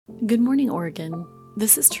Good morning, Oregon.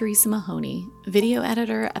 This is Teresa Mahoney, video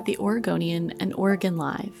editor at The Oregonian and Oregon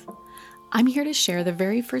Live. I'm here to share the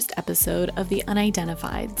very first episode of The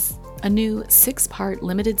Unidentifieds, a new 6-part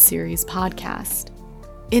limited series podcast.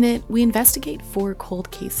 In it, we investigate 4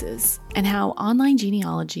 cold cases and how online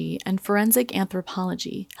genealogy and forensic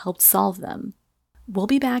anthropology helped solve them. We'll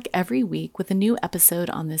be back every week with a new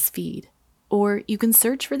episode on this feed, or you can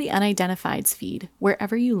search for the Unidentifieds feed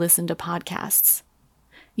wherever you listen to podcasts.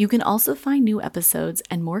 You can also find new episodes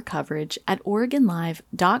and more coverage at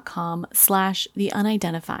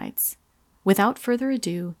OregonLive.com/theunidentifieds. Without further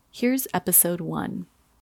ado, here's episode 1.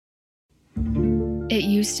 It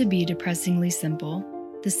used to be depressingly simple,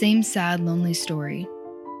 the same sad, lonely story.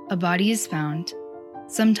 A body is found,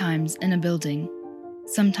 sometimes in a building,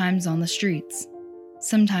 sometimes on the streets,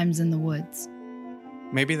 sometimes in the woods.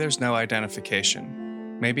 Maybe there's no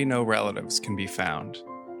identification. Maybe no relatives can be found.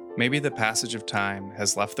 Maybe the passage of time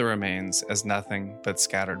has left the remains as nothing but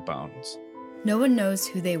scattered bones. No one knows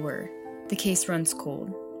who they were. The case runs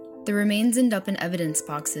cold. The remains end up in evidence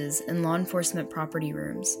boxes in law enforcement property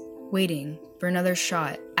rooms, waiting for another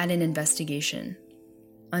shot at an investigation.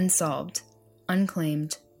 Unsolved,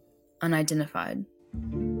 unclaimed, unidentified.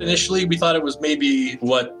 Initially, we thought it was maybe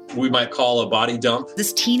what we might call a body dump.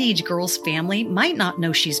 This teenage girl's family might not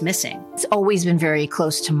know she's missing. It's always been very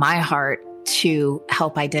close to my heart to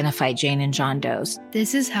help identify Jane and John Doe's.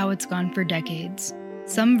 This is how it's gone for decades.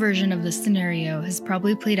 Some version of this scenario has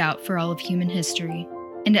probably played out for all of human history,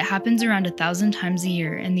 and it happens around 1,000 times a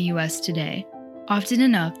year in the US today, often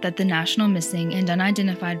enough that the National Missing and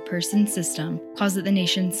Unidentified Persons System calls it the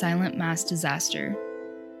nation's silent mass disaster.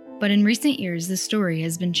 But in recent years, the story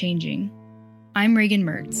has been changing. I'm Reagan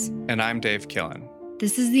Mertz. And I'm Dave Killen.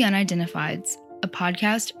 This is The Unidentifieds, a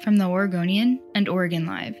podcast from The Oregonian and Oregon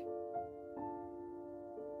Live.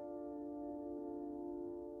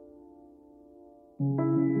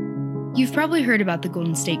 You've probably heard about the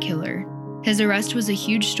Golden State Killer. His arrest was a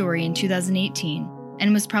huge story in 2018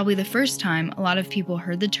 and was probably the first time a lot of people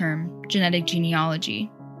heard the term genetic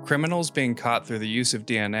genealogy. Criminals being caught through the use of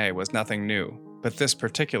DNA was nothing new, but this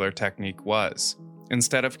particular technique was.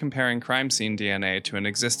 Instead of comparing crime scene DNA to an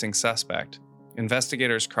existing suspect,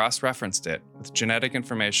 investigators cross-referenced it with genetic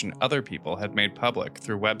information other people had made public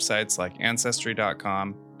through websites like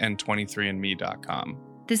Ancestry.com and 23andMe.com.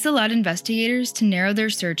 This allowed investigators to narrow their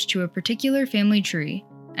search to a particular family tree,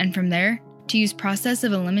 and from there, to use process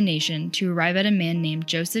of elimination to arrive at a man named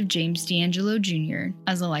Joseph James D'Angelo Jr.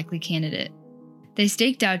 as a likely candidate. They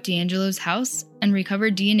staked out D'Angelo's house and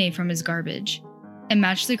recovered DNA from his garbage. It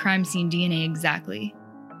matched the crime scene DNA exactly.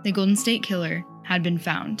 The Golden State Killer had been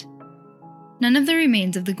found. None of the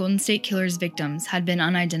remains of the Golden State Killer's victims had been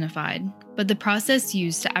unidentified, but the process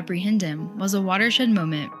used to apprehend him was a watershed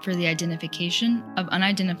moment for the identification of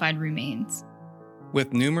unidentified remains.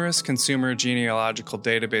 With numerous consumer genealogical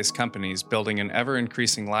database companies building an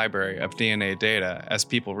ever-increasing library of DNA data as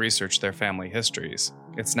people research their family histories,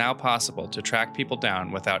 it's now possible to track people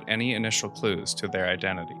down without any initial clues to their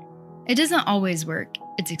identity. It doesn't always work.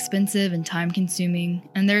 It's expensive and time-consuming,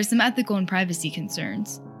 and there are some ethical and privacy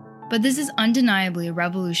concerns. But this is undeniably a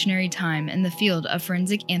revolutionary time in the field of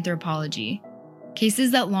forensic anthropology.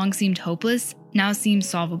 Cases that long seemed hopeless now seem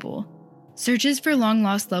solvable. Searches for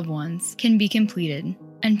long-lost loved ones can be completed,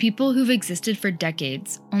 and people who've existed for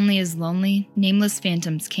decades only as lonely, nameless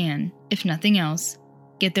phantoms can, if nothing else,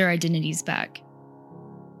 get their identities back.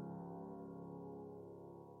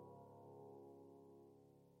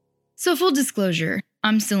 So full disclosure,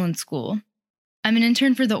 I'm still in school. I'm an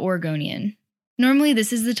intern for The Oregonian. Normally,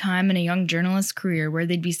 this is the time in a young journalist's career where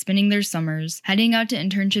they'd be spending their summers heading out to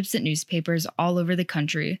internships at newspapers all over the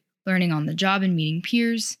country, learning on the job and meeting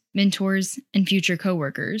peers, mentors, and future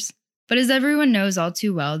coworkers. But as everyone knows all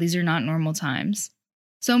too well, these are not normal times.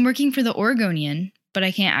 So I'm working for The Oregonian, but I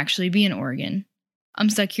can't actually be in Oregon. I'm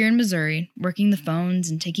stuck here in Missouri, working the phones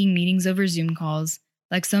and taking meetings over Zoom calls,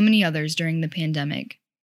 like so many others during the pandemic.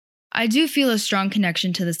 I do feel a strong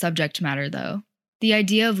connection to the subject matter, though. The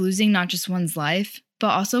idea of losing not just one's life,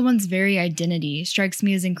 but also one's very identity strikes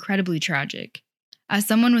me as incredibly tragic. As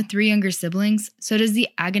someone with 3 younger siblings, so does the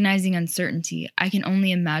agonizing uncertainty I can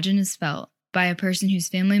only imagine is felt by a person whose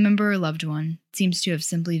family member or loved one seems to have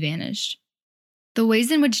simply vanished. The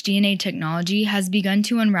ways in which DNA technology has begun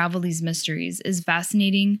to unravel these mysteries is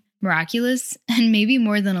fascinating, miraculous, and maybe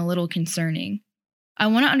more than a little concerning. I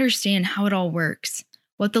want to understand how it all works,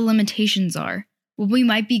 what the limitations are, what we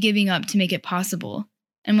might be giving up to make it possible,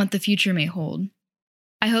 and what the future may hold.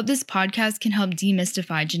 I hope this podcast can help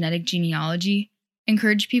demystify genetic genealogy,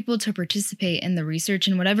 encourage people to participate in the research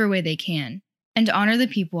in whatever way they can, and honor the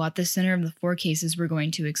people at the center of the 4 cases we're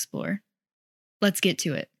going to explore. Let's get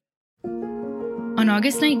to it. On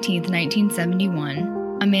August 19,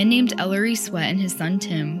 1971, a man named Ellery Sweat and his son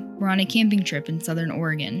Tim were on a camping trip in southern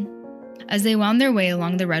Oregon. As they wound their way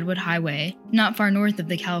along the Redwood Highway, not far north of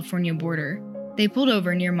the California border, they pulled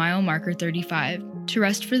over near mile marker 35 to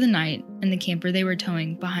rest for the night in the camper they were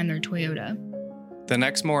towing behind their Toyota. The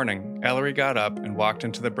next morning, Ellery got up and walked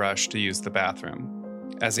into the brush to use the bathroom.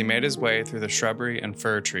 As he made his way through the shrubbery and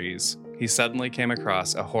fir trees, he suddenly came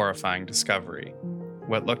across a horrifying discovery,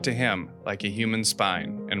 what looked to him like a human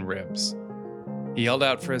spine and ribs. He yelled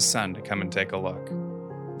out for his son to come and take a look.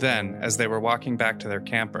 Then, as they were walking back to their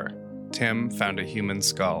camper, Tim found a human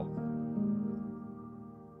skull.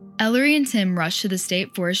 Ellery and Tim rushed to the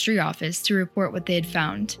state forestry office to report what they had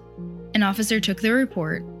found. An officer took their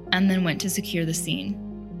report and then went to secure the scene.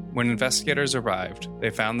 When investigators arrived, they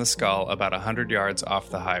found the skull about 100 yards off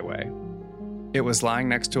the highway. It was lying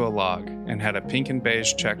next to a log and had a pink and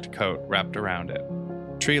beige checked coat wrapped around it.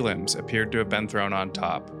 Tree limbs appeared to have been thrown on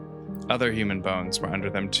top. Other human bones were under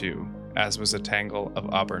them too, as was a tangle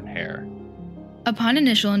of auburn hair. Upon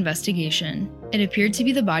initial investigation, it appeared to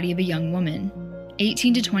be the body of a young woman,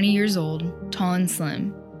 18 to 20 years old, tall and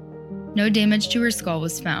slim. No damage to her skull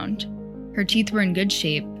was found. Her teeth were in good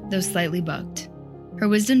shape, though slightly bucked. Her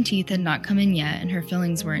wisdom teeth had not come in yet and her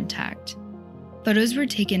fillings were intact. Photos were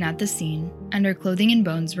taken at the scene, and her clothing and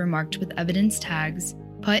bones were marked with evidence tags,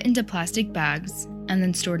 put into plastic bags, and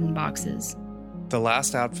then stored in boxes. The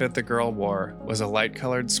last outfit the girl wore was a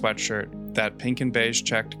light-colored sweatshirt, that pink and beige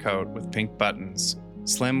checked coat with pink buttons,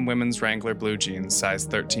 slim women's Wrangler blue jeans size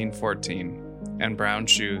 13-14, and brown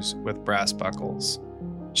shoes with brass buckles.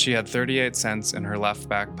 She had 38 cents in her left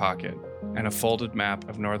back pocket and a folded map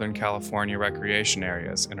of Northern California recreation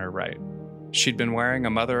areas in her right. She'd been wearing a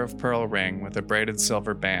mother-of-pearl ring with a braided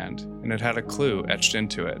silver band, and it had a clue etched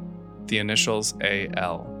into it, the initials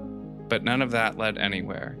AL. But none of that led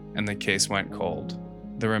anywhere, and the case went cold.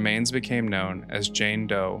 The remains became known as Jane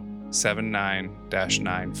Doe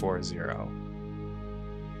 79-940.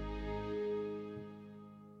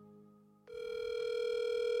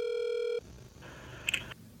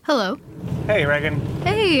 Hello. Hey, Reagan.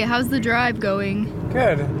 Hey, how's the drive going?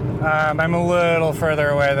 Good. I'm a little further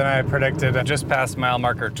away than I predicted. I'm just past mile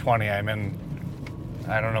marker 20. I'm in,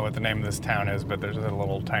 I don't know what the name of this town is, but there's a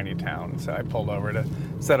little tiny town, so I pulled over to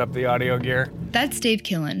set up the audio gear. That's Dave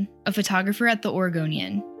Killen, a photographer at the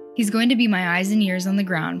Oregonian. He's going to be my eyes and ears on the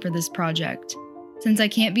ground for this project. Since I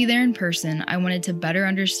can't be there in person, I wanted to better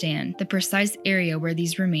understand the precise area where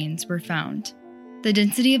these remains were found. The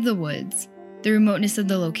density of the woods, the remoteness of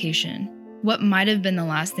the location, what might have been the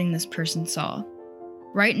last thing this person saw.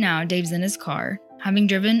 Right now, Dave's in his car, having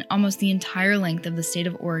driven almost the entire length of the state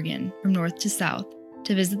of Oregon from north to south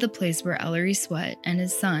to visit the place where Ellery Sweat and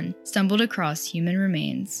his son stumbled across human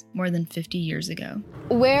remains more than 50 years ago.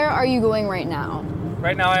 Where are you going right now?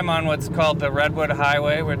 Right now I'm on what's called the Redwood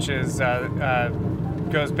Highway, which is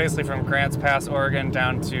goes basically from Grants Pass, Oregon,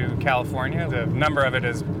 down to California. The number of it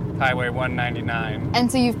is Highway 199.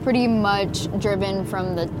 And so you've pretty much driven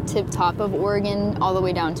from the tip top of Oregon all the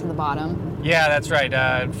way down to the bottom? Yeah, that's right.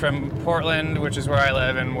 From Portland, which is where I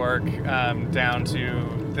live and work, down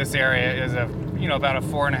to this area is about a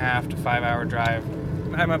 4.5 to 5 hour drive.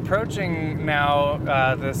 I'm approaching now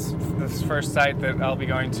this first site that I'll be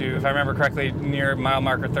going to, if I remember correctly, near mile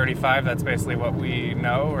marker 35. That's basically what we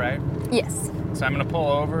know, right? Yes. So I'm going to pull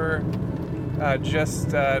over just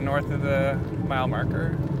north of the mile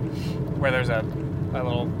marker, where there's a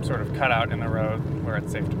little sort of cutout in the road where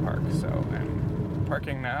it's safe to park. So I'm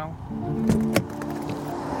parking now.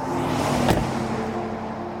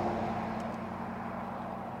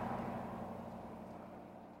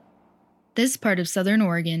 This part of southern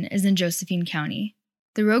Oregon is in Josephine County.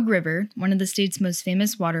 The Rogue River, one of the state's most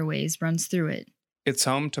famous waterways, runs through it. It's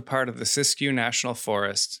home to part of the Siskiyou National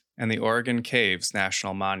Forest and the Oregon Caves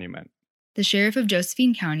National Monument. The sheriff of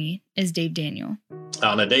Josephine County is Dave Daniel.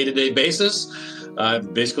 On a day-to-day basis,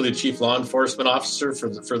 basically the chief law enforcement officer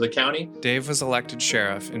for the county. Dave was elected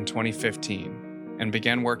sheriff in 2015 and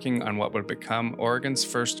began working on what would become Oregon's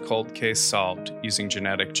first cold case solved using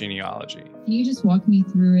genetic genealogy. Can you just walk me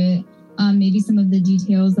through it? Maybe some of the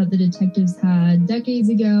details that the detectives had decades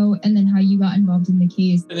ago, and then how you got involved in the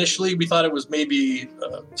case. Initially, we thought it was maybe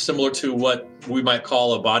similar to what we might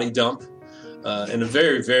call a body dump in a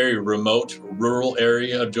very, very remote rural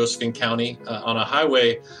area of Josephine County on a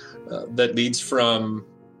highway that leads from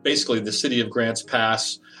basically the city of Grants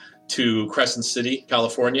Pass to Crescent City,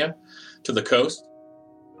 California, to the coast.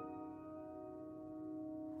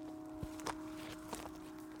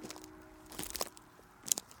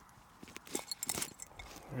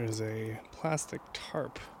 is a plastic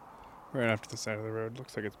tarp right after the side of the road.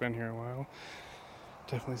 Looks like it's been here a while.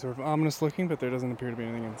 Definitely sort of ominous looking, but there doesn't appear to be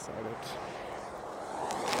anything inside it.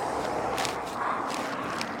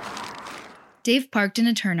 Dave parked in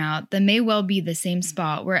a turnout that may well be the same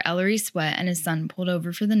spot where Ellery Sweat and his son pulled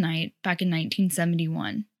over for the night back in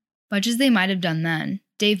 1971. Much as they might have done then,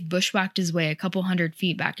 Dave bushwhacked his way a couple hundred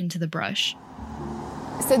feet back into the brush.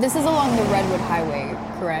 So this is along the Redwood Highway,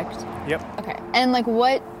 correct? Yep. Okay. And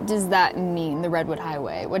what does that mean, the Redwood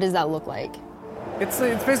Highway? What does that look like? It's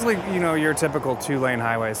basically, your typical two-lane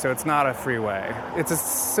highway, so it's not a freeway. It's a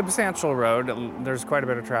substantial road. There's quite a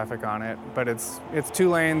bit of traffic on it, but it's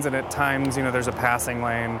 2 lanes, and at times, there's a passing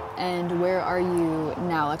lane. And where are you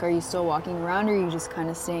now? Are you still walking around, or are you just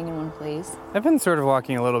kind of staying in one place? I've been sort of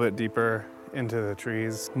walking a little bit deeper into the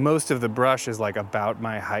trees. Most of the brush is about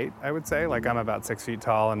my height, I would say. I'm about 6 feet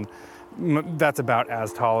tall, and that's about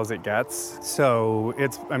as tall as it gets. So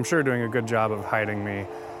I'm sure doing a good job of hiding me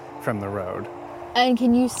from the road. And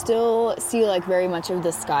can you still see very much of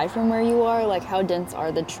the sky from where you are? How dense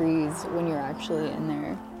are the trees when you're actually in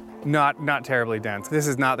there? Not terribly dense. This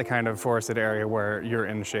is not the kind of forested area where you're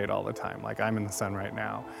in shade all the time. I'm in the sun right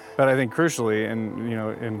now. But I think crucially,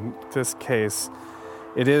 in this case,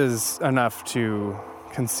 it is enough to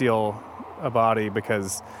conceal a body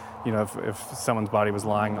because, if someone's body was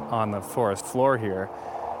lying on the forest floor here,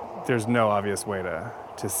 there's no obvious way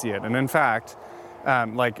to see it. And in fact,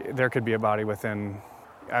 there could be a body within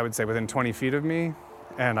 20 feet of me,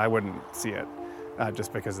 and I wouldn't see it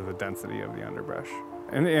just because of the density of the underbrush.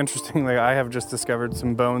 And interestingly, I have just discovered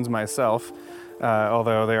some bones myself,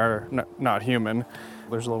 although they are not human.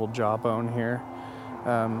 There's a little jawbone here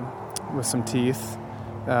with some teeth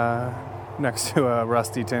next to a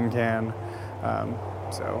rusty tin can.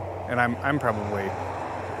 And I'm probably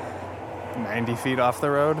 90 feet off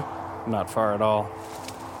the road, not far at all.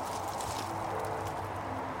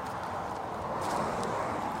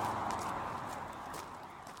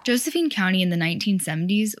 Josephine County in the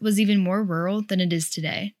 1970s was even more rural than it is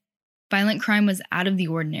today. Violent crime was out of the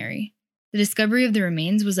ordinary. The discovery of the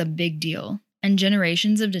remains was a big deal, and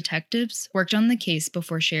generations of detectives worked on the case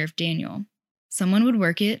before Sheriff Daniel. Someone would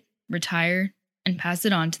work it, retire, and pass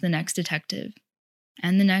it on to the next detective.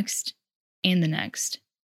 And the next, and the next.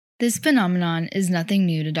 This phenomenon is nothing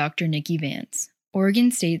new to Dr. Nikki Vance, Oregon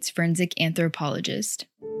State's forensic anthropologist.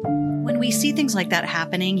 When we see things like that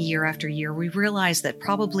happening year after year, we realize that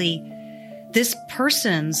probably this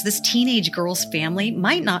teenage girl's family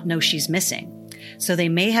might not know she's missing. So they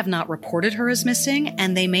may have not reported her as missing,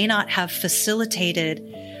 and they may not have facilitated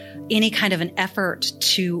any kind of an effort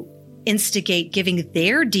to instigate giving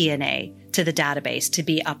their DNA to the database to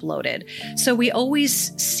be uploaded. So we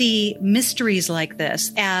always see mysteries like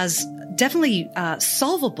this as definitely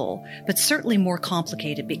solvable, but certainly more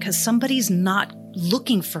complicated because somebody's not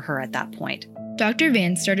looking for her at that point. Dr.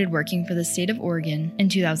 Vance started working for the state of Oregon in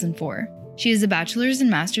 2004. She has a bachelor's and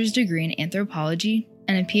master's degree in anthropology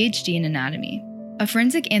and a PhD in anatomy. A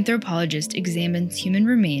forensic anthropologist examines human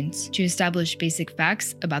remains to establish basic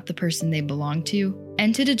facts about the person they belong to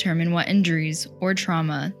and to determine what injuries or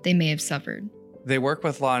trauma they may have suffered. They work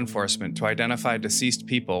with law enforcement to identify deceased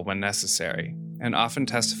people when necessary, and often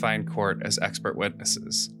testify in court as expert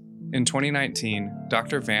witnesses. In 2019,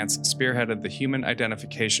 Dr. Vance spearheaded the Human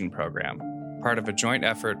Identification Program, part of a joint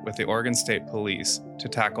effort with the Oregon State Police to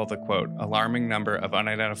tackle the, quote, alarming number of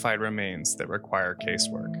unidentified remains that require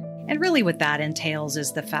casework. And really what that entails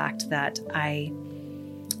is the fact that I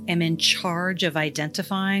am in charge of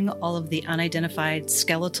identifying all of the unidentified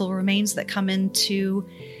skeletal remains that come into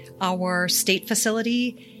our state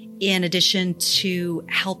facility, in addition to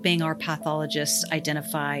helping our pathologists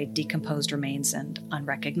identify decomposed remains and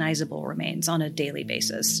unrecognizable remains on a daily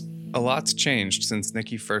basis. A lot's changed since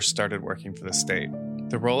Nikki first started working for the state.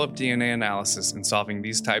 The role of DNA analysis in solving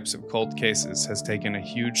these types of cold cases has taken a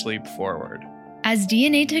huge leap forward. As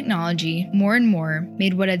DNA technology more and more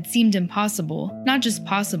made what had seemed impossible, not just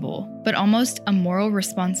possible, but almost a moral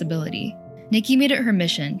responsibility, Nikki made it her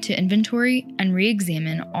mission to inventory and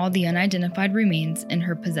re-examine all the unidentified remains in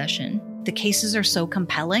her possession. The cases are so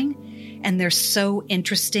compelling, and they're so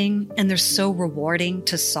interesting, and they're so rewarding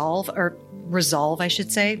to resolve, I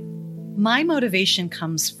should say. My motivation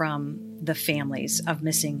comes from the families of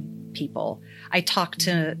missing people. I talk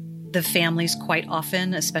to the families quite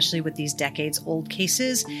often, especially with these decades-old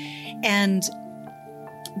cases, and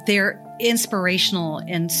they're inspirational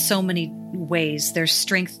in so many ways. Their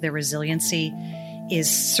strength, their resiliency is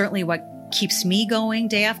certainly what keeps me going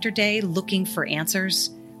day after day, looking for answers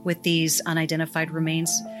with these unidentified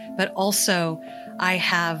remains. But also, I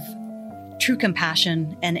have true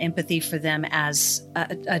compassion and empathy for them as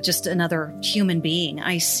just another human being.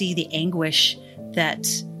 I see the anguish that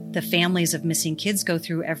the families of missing kids go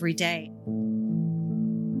through every day.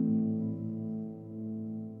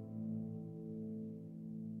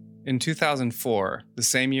 In 2004, the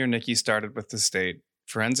same year Nikki started with the state,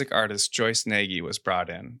 forensic artist Joyce Nagy was brought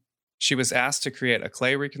in. She was asked to create a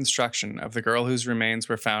clay reconstruction of the girl whose remains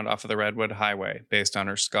were found off of the Redwood Highway based on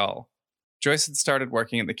her skull. Joyce had started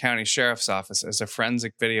working at the county sheriff's office as a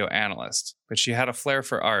forensic video analyst, but she had a flair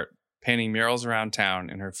for art, painting murals around town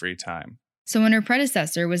in her free time. So when her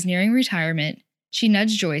predecessor was nearing retirement, she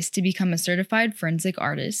nudged Joyce to become a certified forensic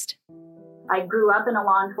artist. I grew up in a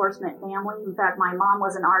law enforcement family. In fact, my mom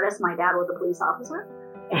was an artist. My dad was a police officer.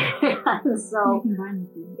 And so,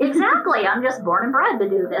 exactly, I'm just born and bred to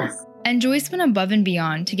do this. And Joyce went above and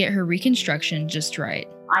beyond to get her reconstruction just right.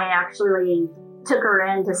 I actually took her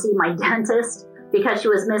in to see my dentist because she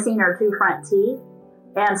was missing her 2 front teeth.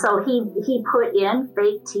 And so he put in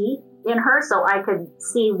fake teeth in her so I could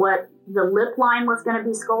see what the lip line was going to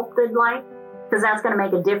be sculpted like, because that's going to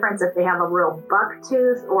make a difference if they have a real buck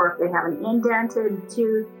tooth or if they have an indented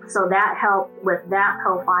tooth. So that helped with that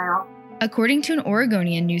profile. According to an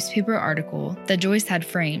Oregonian newspaper article that Joyce had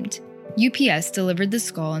framed, UPS delivered the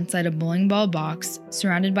skull inside a bowling ball box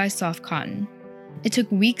surrounded by soft cotton. It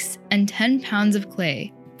took weeks and 10 pounds of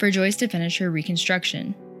clay for Joyce to finish her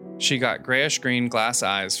reconstruction. She got grayish-green glass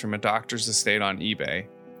eyes from a doctor's estate on eBay,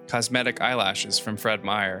 cosmetic eyelashes from Fred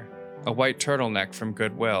Meyer, a white turtleneck from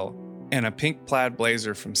Goodwill, and a pink plaid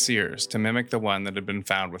blazer from Sears to mimic the one that had been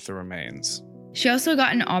found with the remains. She also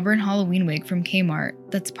got an auburn Halloween wig from Kmart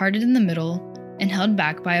that's parted in the middle and held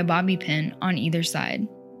back by a bobby pin on either side.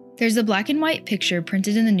 There's a black and white picture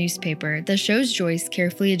printed in the newspaper that shows Joyce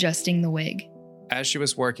carefully adjusting the wig. As she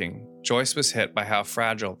was working, Joyce was hit by how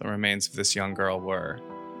fragile the remains of this young girl were.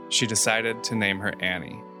 She decided to name her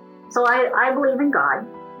Annie. So I believe in God,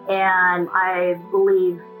 and I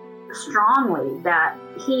believe strongly that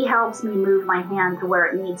he helps me move my hand to where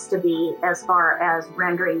it needs to be as far as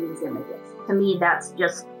rendering these images. To me, that's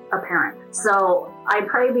just apparent. So I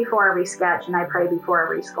pray before every sketch and I pray before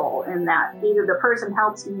every skull, and that either the person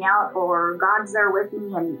helps me out or God's there with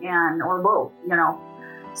me and or both, you know.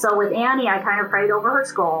 So with Annie, I kind of prayed over her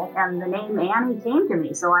skull, and the name Annie came to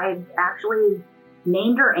me. So I actually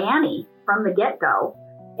named her Annie from the get-go.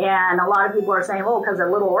 And a lot of people are saying, oh, because of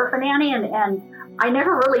Little Orphan Annie, and I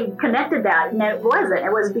never really connected that, and it wasn't.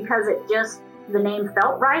 It was because it just, the name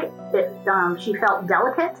felt right. She felt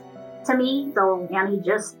delicate to me, so Annie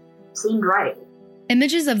just seemed right.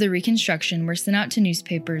 Images of the reconstruction were sent out to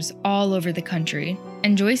newspapers all over the country,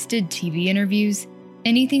 and Joyce did TV interviews,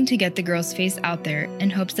 anything to get the girl's face out there in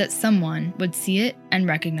hopes that someone would see it and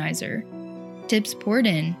recognize her. Tips poured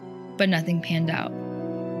in, but nothing panned out.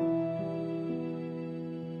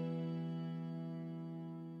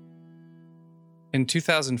 In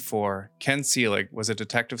 2004, Ken Seelig was a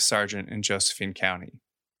detective sergeant in Josephine County.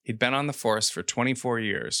 He'd been on the force for 24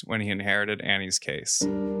 years when he inherited Annie's case.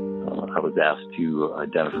 I was asked to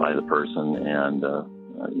identify the person and,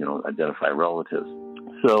 identify relatives.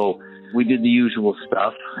 So we did the usual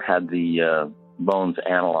stuff, had the bones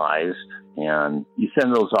analyzed, and you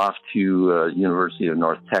send those off to University of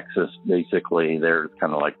North Texas. Basically, they're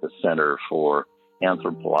kind of like the center for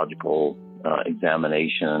anthropological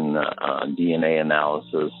examination, DNA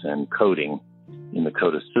analysis, and coding in the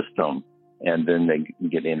CODIS system. And then they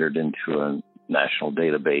get entered into a national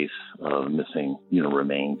database of missing,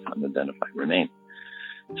 remains, unidentified remains.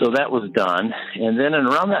 So that was done. And then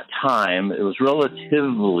around that time, it was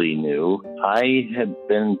relatively new. I had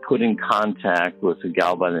been put in contact with a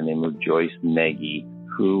gal by the name of Joyce Nagy,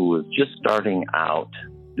 who was just starting out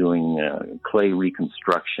doing clay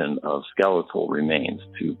reconstruction of skeletal remains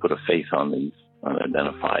to put a face on these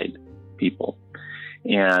unidentified people.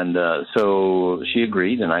 And so she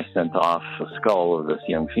agreed, and I sent off a skull of this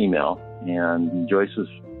young female, and Joyce was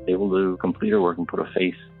able to complete her work and put a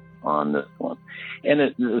face on this one. And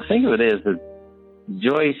the thing of it is that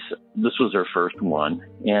Joyce, this was her first one,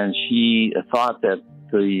 and she thought that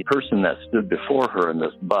the person that stood before her in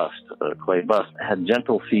this bust, clay bust, had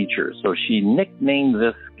gentle features. So she nicknamed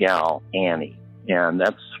this gal Annie, and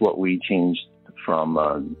that's what we changed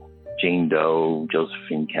from Jane Doe,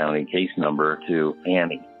 Josephine County case number to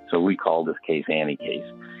Annie. So we called this case Annie case.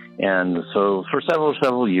 And so for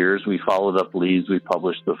several years, we followed up leads, we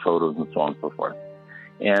published the photos and so on and so forth.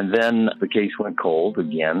 And then the case went cold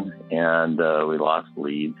again, and we lost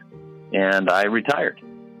leads, and I retired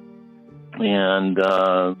in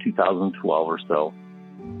 2012 or so.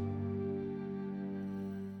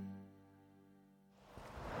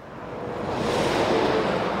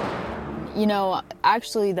 You know,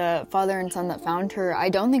 actually, the father and son that found her, I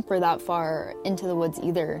don't think we're that far into the woods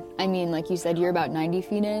either. I mean, like you said, you're about 90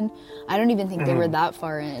 feet in. I don't even think they were that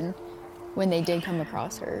far in when they did come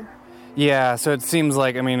across her. Yeah, so it seems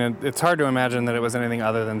like, I mean, it's hard to imagine that it was anything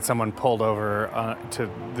other than someone pulled over to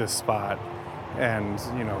this spot and,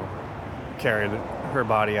 you know, carried her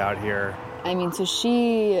body out here. I mean, so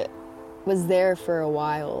she was there for a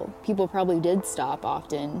while. People probably did stop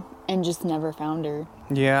often and just never found her.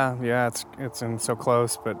 Yeah, it's in so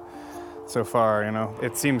close, but so far, you know.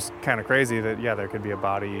 It seems kind of crazy that, yeah, there could be a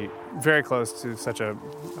body very close to such a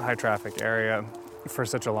high traffic area for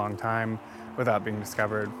such a long time without being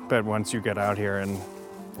discovered. But once you get out here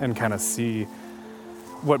and kind of see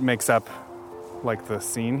what makes up like the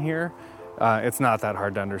scene here, it's not that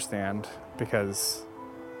hard to understand because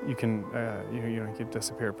you can you could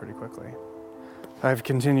disappear pretty quickly. I've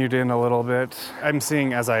continued in a little bit. I'm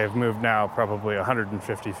seeing, as I have moved now, probably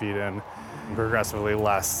 150 feet in, progressively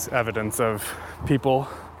less evidence of people,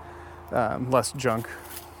 less junk.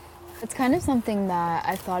 It's kind of something that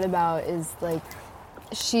I've thought about is like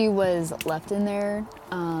she was left in there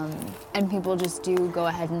and people just do go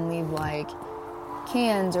ahead and leave like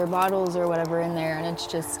cans or bottles or whatever in there, and it's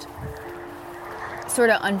just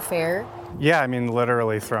sort of unfair. Yeah, I mean,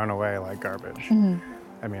 literally thrown away like garbage.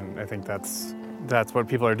 I mean, I think that's what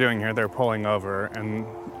people are doing here. They're pulling over, and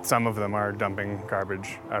some of them are dumping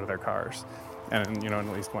garbage out of their cars. And, you know, in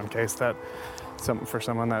at least one case, that for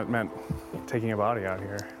someone that meant taking a body out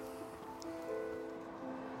here.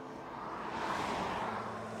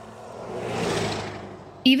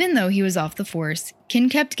 Even though he was off the force, Ken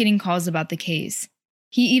kept getting calls about the case.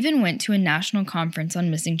 He even went to a national conference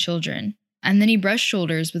on missing children, and then he brushed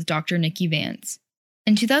shoulders with Dr. Nikki Vance.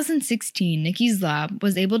 In 2016, Nikki's lab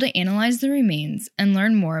was able to analyze the remains and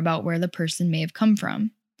learn more about where the person may have come from.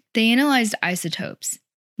 They analyzed isotopes,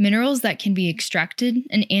 minerals that can be extracted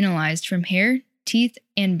and analyzed from hair, teeth,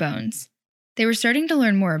 and bones. They were starting to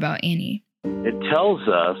learn more about Annie. It tells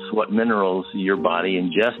us what minerals your body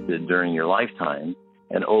ingested during your lifetime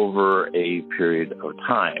and over a period of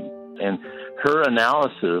time. And her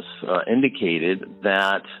analysis indicated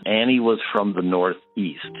that Annie was from the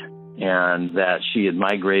Northeast and that she had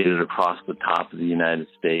migrated across the top of the United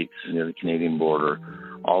States near the Canadian border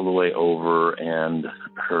all the way over, and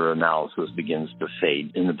her analysis begins to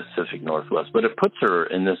fade in the Pacific Northwest. But it puts her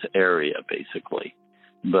in this area, basically.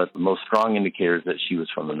 But the most strong indicator is that she was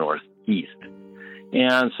from the Northeast.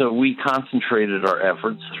 And so we concentrated our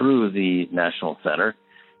efforts through the National Center,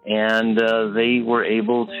 and they were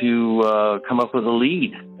able to come up with a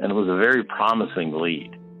lead, and it was a very promising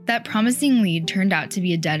lead. That promising lead turned out to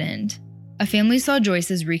be a dead end. A family saw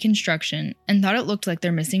Joyce's reconstruction and thought it looked like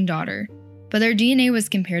their missing daughter, but their DNA was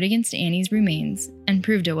compared against Annie's remains and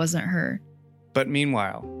proved it wasn't her. But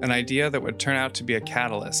meanwhile, an idea that would turn out to be a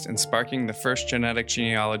catalyst in sparking the first genetic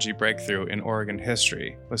genealogy breakthrough in Oregon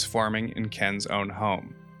history was forming in Ken's own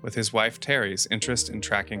home, with his wife Terry's interest in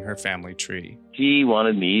tracking her family tree. He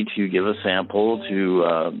wanted me to give a sample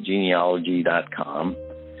to genealogy.com,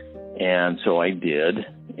 and so I did.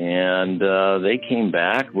 And they came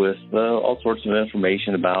back with all sorts of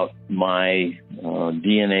information about my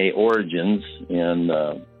DNA origins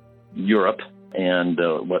in Europe and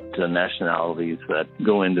what nationalities that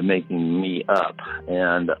go into making me up.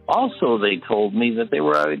 And also they told me that they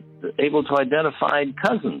were able to identify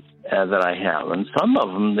cousins that I have. And some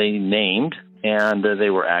of them they named, and they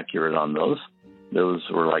were accurate on those. Those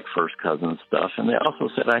were like first cousin stuff. And they also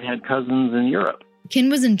said I had cousins in Europe. Ken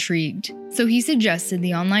was intrigued, so he suggested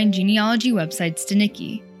the online genealogy websites to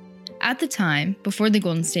Nikki. At the time, before the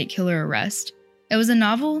Golden State Killer arrest, it was a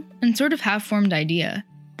novel and sort of half-formed idea.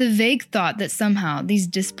 The vague thought that somehow these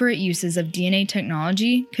disparate uses of DNA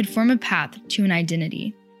technology could form a path to an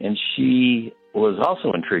identity. And she was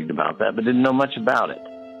also intrigued about that, but didn't know much about it.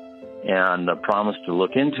 And promised to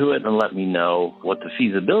look into it and let me know what the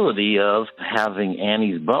feasibility of having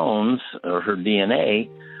Annie's bones or her DNA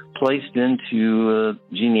placed into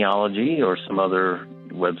genealogy or some other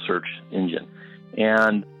web search engine.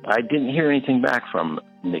 And I didn't hear anything back from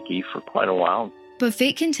Nikki for quite a while. But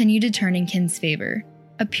fate continued to turn in Ken's favor.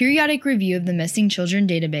 A periodic review of the missing children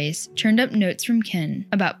database turned up notes from Ken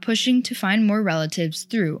about pushing to find more relatives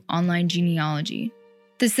through online genealogy.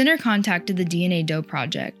 The center contacted the DNA Doe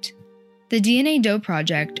Project. The DNA Doe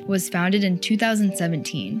Project was founded in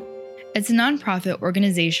 2017. It's a nonprofit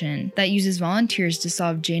organization that uses volunteers to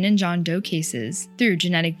solve Jane and John Doe cases through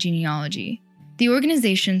genetic genealogy. The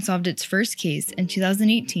organization solved its first case in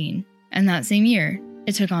 2018, and that same year,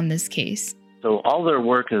 it took on this case. So all their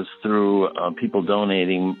work is through people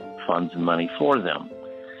donating funds and money for them.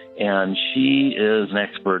 and she is an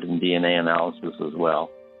expert in DNA analysis as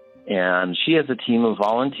well. And she has a team of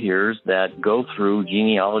volunteers that go through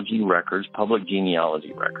genealogy records, public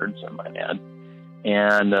genealogy records, I might add,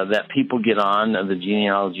 and that people get on the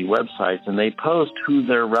genealogy websites and they post who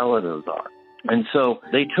their relatives are. And so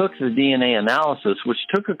they took the DNA analysis, which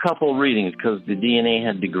took a couple readings because the DNA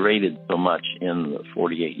had degraded so much in the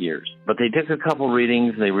 48 years. But they took a couple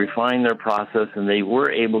readings, they refined their process, and they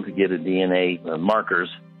were able to get a DNA markers,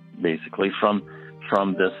 basically, from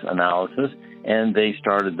this analysis. And they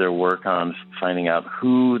started their work on finding out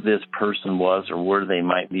who this person was or where they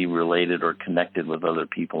might be related or connected with other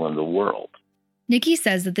people in the world. Nikki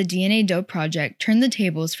says that the DNA Dope Project turned the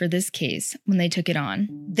tables for this case when they took it on.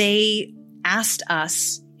 They asked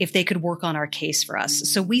us if they could work on our case for us.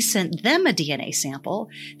 So we sent them a DNA sample.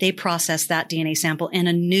 They processed that DNA sample in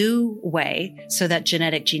a new way so that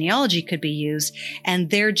genetic genealogy could be used. And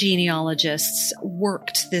their genealogists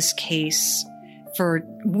worked this case for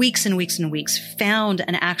weeks and weeks and weeks, found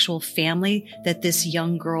an actual family that this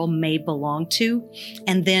young girl may belong to.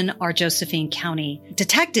 And then our Josephine County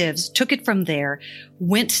detectives took it from there,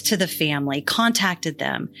 went to the family, contacted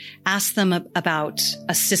them, asked them about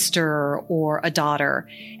a sister or a daughter.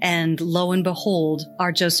 And lo and behold,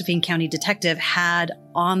 our Josephine County detective had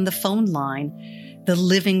on the phone line the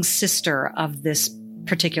living sister of this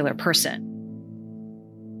particular person.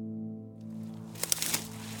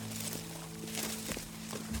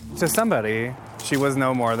 To somebody, she was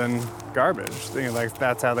no more than garbage. Like,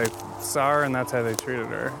 that's how they saw her and that's how they treated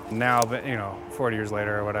her. Now, 40 years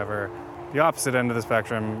later or whatever, the opposite end of the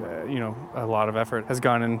spectrum, a lot of effort has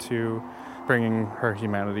gone into bringing her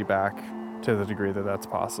humanity back to the degree that that's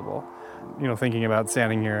possible. Thinking about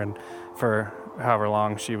standing here and for however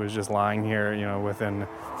long she was just lying here, within,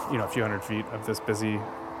 a few hundred feet of this busy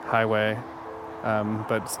highway,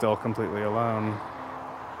 but still completely alone.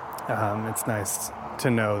 It's nice to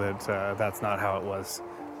know that that's not how it was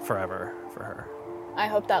forever for her. I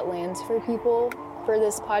hope that lands for people for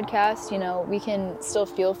this podcast. We can still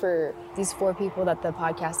feel for these 4 people that the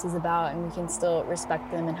podcast is about, and we can still respect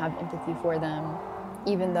them and have empathy for them,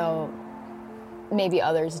 even though maybe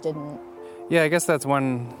others didn't. Yeah, I guess that's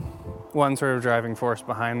one sort of driving force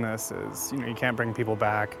behind this is, you can't bring people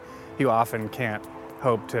back. You often can't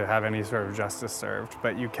hope to have any sort of justice served,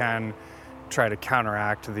 but you can try to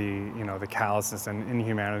counteract the callousness and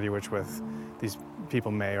inhumanity which with these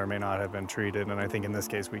people may or may not have been treated. And I think in this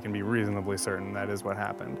case we can be reasonably certain that is what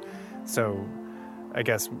happened. So I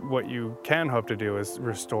guess what you can hope to do is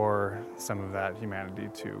restore some of that humanity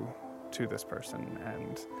to this person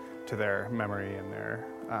and to their memory and their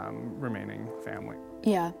remaining family.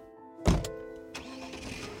 Yeah.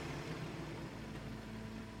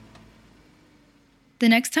 The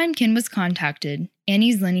next time Kin was contacted,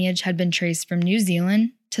 Annie's lineage had been traced from New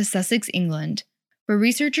Zealand to Sussex, England, where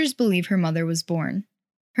researchers believe her mother was born.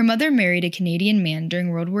 Her mother married a Canadian man during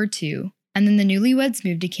World War II, and then the newlyweds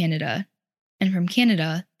moved to Canada. And from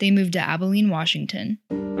Canada, they moved to Abilene, Washington.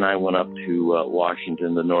 And I went up to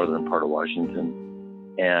Washington, the northern part of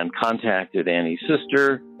Washington, and contacted Annie's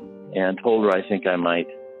sister and told her I think I might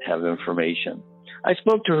have information. I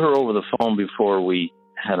spoke to her over the phone before we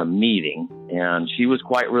had a meeting, and she was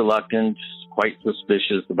quite reluctant, quite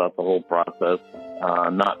suspicious about the whole process,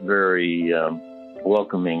 not very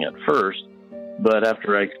welcoming at first. But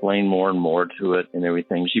after I explained more and more to it and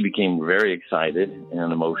everything, she became very excited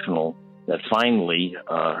and emotional that finally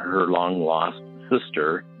her long-lost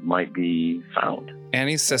sister might be found.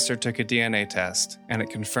 Annie's sister took a DNA test, and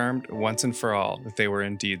it confirmed once and for all that they were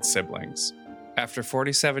indeed siblings. After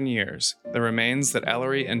 47 years, the remains that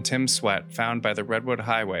Ellery and Tim Sweat found by the Redwood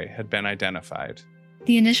Highway had been identified.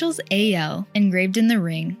 The initials AL engraved in the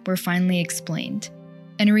ring were finally explained.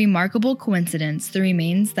 In a remarkable coincidence, the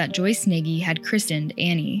remains that Joyce Nagy had christened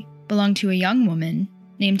Annie belonged to a young woman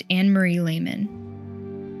named Anne Marie Lehman.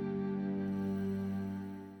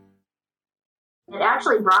 It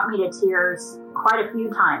actually brought me to tears quite a few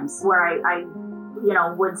times where I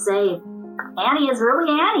would say, Annie is really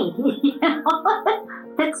Annie.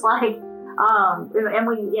 It's like,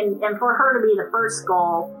 and for her to be the first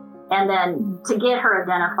goal, and then to get her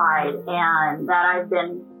identified, and that I've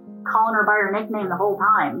been calling her by her nickname the whole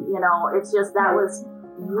time. It's just, that was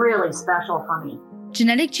really special for me.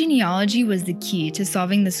 Genetic genealogy was the key to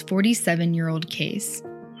solving this 47-year-old case.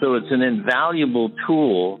 So it's an invaluable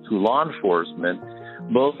tool to law enforcement,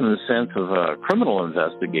 both in the sense of a criminal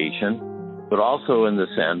investigation, but also in the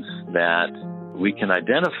sense that we can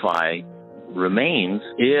identify remains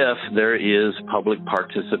if there is public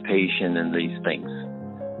participation in these things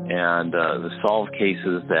and solve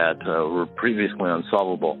cases that were previously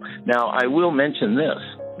unsolvable. Now, I will mention this.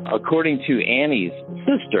 According to Annie's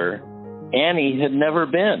sister, Annie had never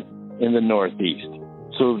been in the Northeast.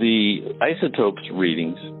 So the isotopes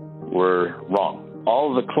readings were wrong.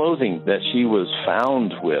 All the clothing that she was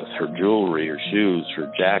found with, her jewelry, her shoes, her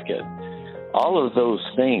jacket, all of those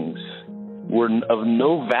things were of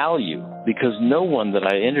no value because no one that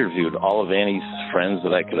I interviewed, all of Annie's friends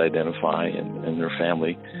that I could identify and their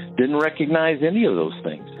family, didn't recognize any of those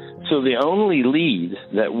things. So the only lead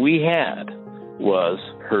that we had was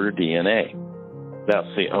her DNA.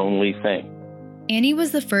 That's the only thing. Annie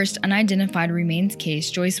was the first unidentified remains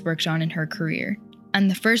case Joyce worked on in her career,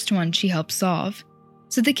 and the first one she helped solve.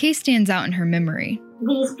 So the case stands out in her memory.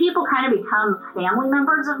 These people kind of become family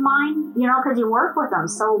members of mine, because you work with them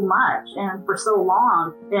so much and for so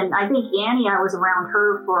long. And I think Annie, I was around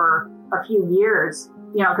her for a few years,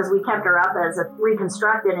 because we kept her up as a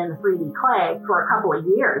reconstructed in the 3D clay for a couple of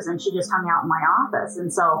years, and she just hung out in my office.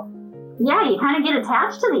 And so, yeah, you kind of get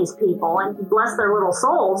attached to these people, and bless their little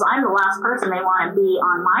souls, I'm the last person they want to be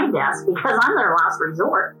on my desk because I'm their last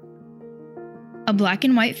resort. A black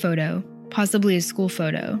and white photo, possibly a school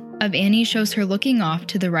photo, of Annie shows her looking off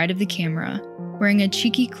to the right of the camera, wearing a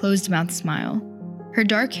cheeky closed-mouth smile. Her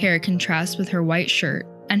dark hair contrasts with her white shirt,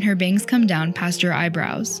 and her bangs come down past her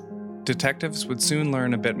eyebrows. Detectives would soon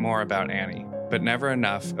learn a bit more about Annie, but never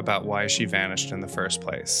enough about why she vanished in the first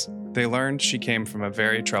place. They learned she came from a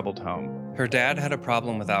very troubled home. Her dad had a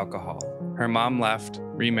problem with alcohol. Her mom left,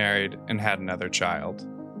 remarried, and had another child.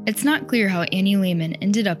 It's not clear how Annie Lehman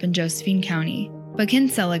ended up in Josephine County, but Ken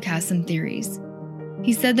Selleck has some theories.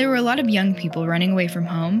 He said there were a lot of young people running away from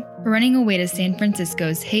home or running away to San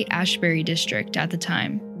Francisco's Haight-Ashbury district at the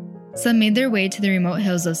time. Some made their way to the remote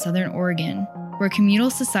hills of southern Oregon, where communal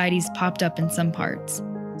societies popped up in some parts.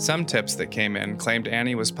 Some tips that came in claimed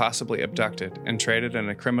Annie was possibly abducted and traded in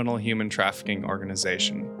a criminal human trafficking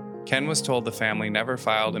organization. Ken was told the family never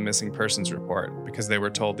filed a missing persons report because they were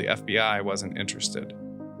told the FBI wasn't interested.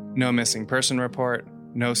 No missing person report,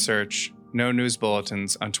 no search, no news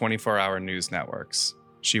bulletins on 24-hour news networks.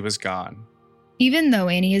 She was gone. Even though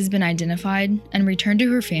Annie has been identified and returned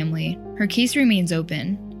to her family, her case remains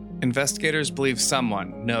open. Investigators believe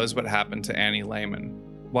someone knows what happened to Annie Lehman,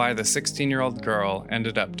 why the 16-year-old girl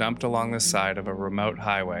ended up dumped along the side of a remote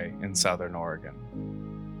highway in southern Oregon.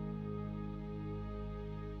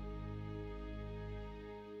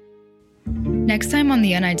 Next time on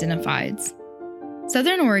The Unidentifieds.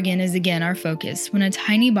 Southern Oregon is again our focus when a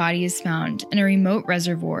tiny body is found in a remote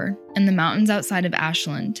reservoir in the mountains outside of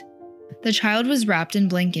Ashland. The child was wrapped in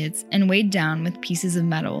blankets and weighed down with pieces of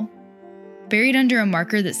metal. Buried under a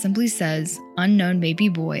marker that simply says, "Unknown baby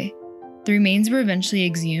boy," the remains were eventually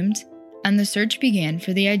exhumed, and the search began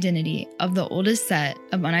for the identity of the oldest set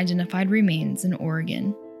of unidentified remains in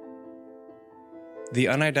Oregon. The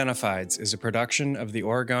Unidentifieds is a production of The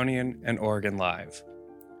Oregonian and Oregon Live.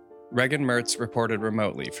 Regan Mertz reported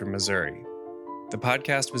remotely from Missouri. The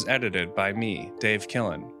podcast was edited by me, Dave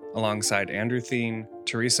Killen, alongside Andrew Thien,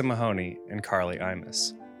 Teresa Mahoney, and Carly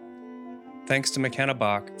Imus. Thanks to McKenna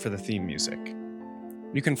Bach for the theme music.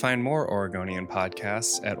 You can find more Oregonian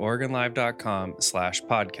podcasts at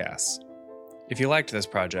OregonLive.com/podcasts. If you liked this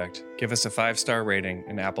project, give us a 5-star rating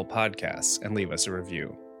in Apple Podcasts and leave us a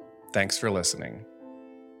review. Thanks for listening.